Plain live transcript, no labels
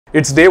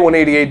It's day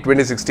 188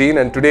 2016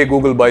 and today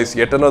Google buys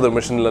yet another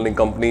machine learning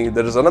company.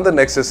 There is another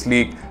Nexus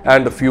leak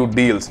and a few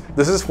deals.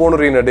 This is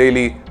FoneArena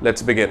Daily.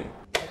 Let's begin.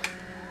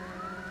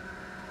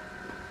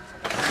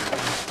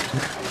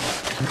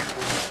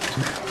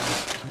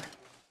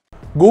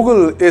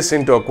 Google is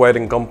into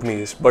acquiring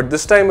companies, but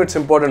this time it's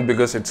important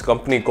because it's a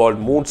company called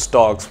Mood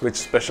Stocks which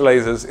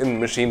specializes in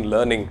machine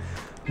learning.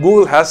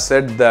 Google has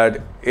said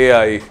that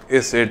AI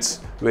is its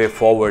way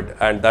forward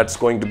and that's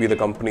going to be the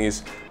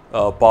company's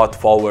path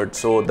forward.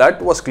 So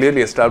that was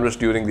clearly established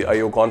during the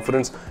I/O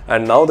conference,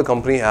 and now the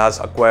company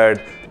has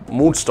acquired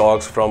Mood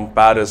Stocks from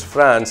Paris,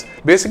 France.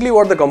 Basically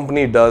what the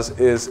company does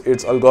is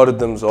its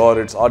algorithms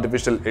or its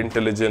artificial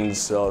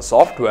intelligence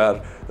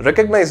software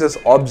recognizes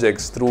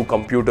objects through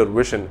computer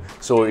vision.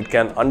 So it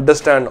can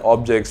understand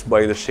objects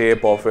by the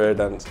shape of it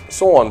and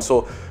so on.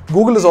 So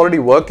Google is already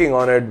working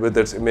on it with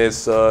its image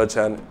search,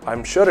 and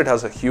I'm sure it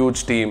has a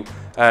huge team,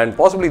 and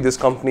possibly this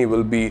company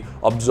will be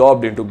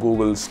absorbed into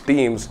Google's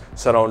teams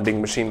surrounding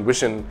machine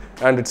vision,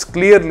 and it's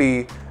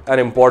clearly an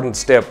important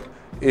step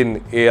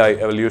in AI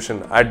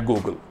evolution at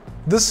Google.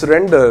 This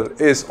render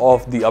is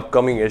of the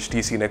upcoming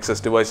HTC Nexus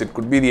device. It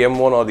could be the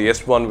M1 or the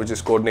S1, which is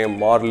codenamed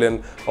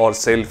Marlin or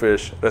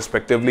Sailfish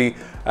respectively,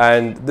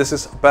 and this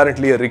is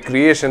apparently a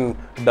recreation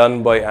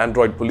done by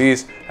Android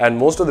Police, and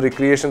most of the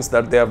recreations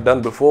that they have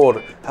done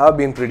before have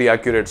been pretty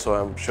accurate, so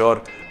I'm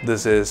sure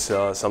this is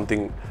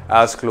something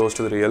as close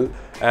to the real,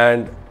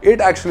 and it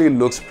actually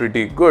looks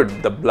pretty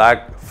good. The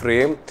black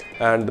frame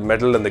and the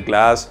metal and the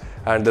glass,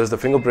 and there's the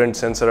fingerprint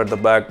sensor at the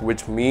back,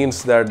 which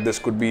means that this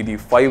could be the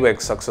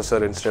 5x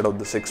successor instead of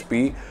the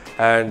 6P,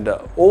 and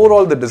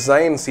overall the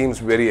design seems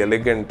very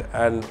elegant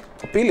and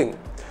appealing.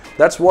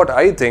 That's what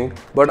I think,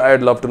 but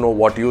I'd love to know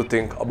what you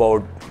think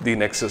about the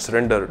Nexus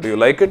render. Do you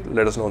like it?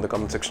 Let us know in the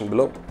comment section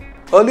below.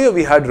 Earlier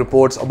we had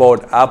reports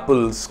about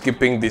Apple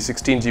skipping the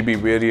 16GB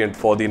variant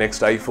for the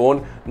next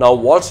iPhone. Now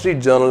Wall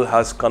Street Journal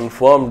has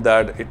confirmed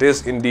that it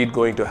is indeed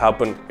going to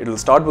happen. It will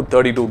start with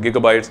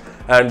 32GB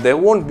and there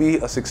won't be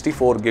a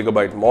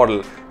 64GB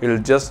model. It will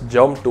just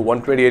jump to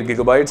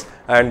 128GB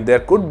and there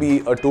could be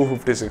a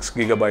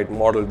 256GB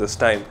model this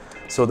time.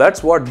 So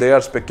that's what they are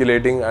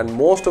speculating, and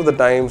most of the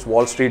times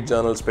Wall Street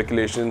Journal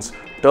speculations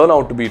turn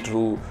out to be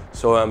true,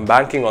 so I'm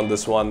banking on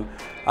this one.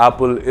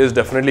 Apple is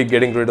definitely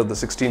getting rid of the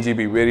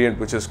 16GB variant,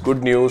 which is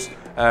good news,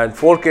 and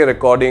 4K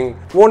recording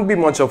won't be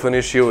much of an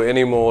issue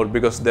anymore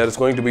because there's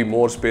going to be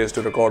more space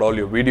to record all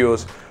your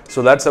videos.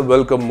 So that's a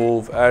welcome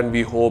move, and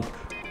we hope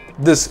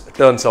this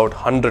turns out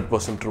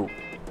 100% true.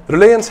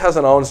 Reliance has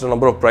announced a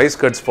number of price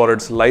cuts for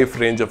its Lyf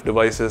range of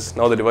devices.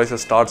 Now the devices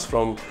starts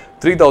from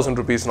 3,000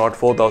 rupees, not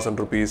 4,000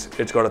 rupees.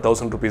 It's got a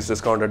 1,000 rupees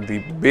discount at the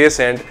base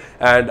end,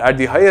 and at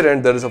the higher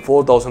end there is a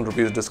 4,000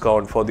 rupees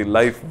discount for the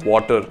Lyf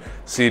Water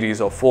series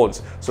of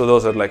phones. So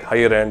those are like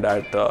higher end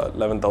at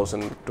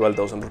 11,000,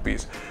 12,000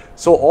 rupees.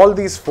 So all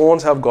these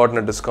phones have gotten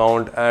a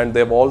discount, and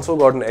they've also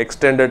gotten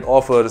extended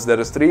offers. There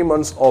is 3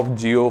 months of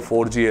Jio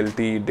 4G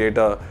LTE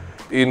data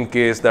in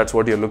case that's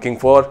what you're looking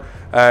for,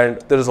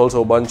 and there is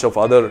also a bunch of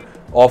other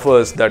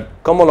offers that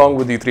come along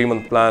with the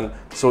 3-month plan.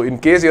 So in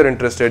case you're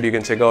interested, you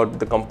can check out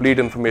the complete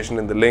information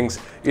in the links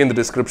in the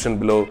description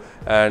below.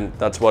 And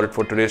that's about it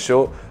for today's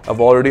show. I've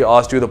already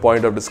asked you the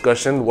point of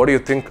discussion. What do you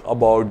think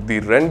about the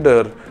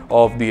render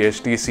of the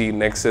HTC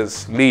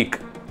Nexus leak?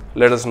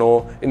 Let us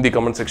know in the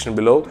comment section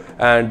below,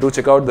 and do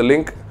check out the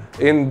link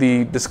in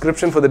the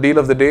description for the deal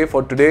of the day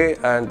for today.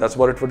 And that's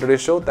about it for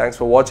today's show. Thanks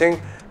for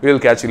watching. We'll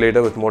catch you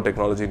later with more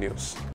technology news.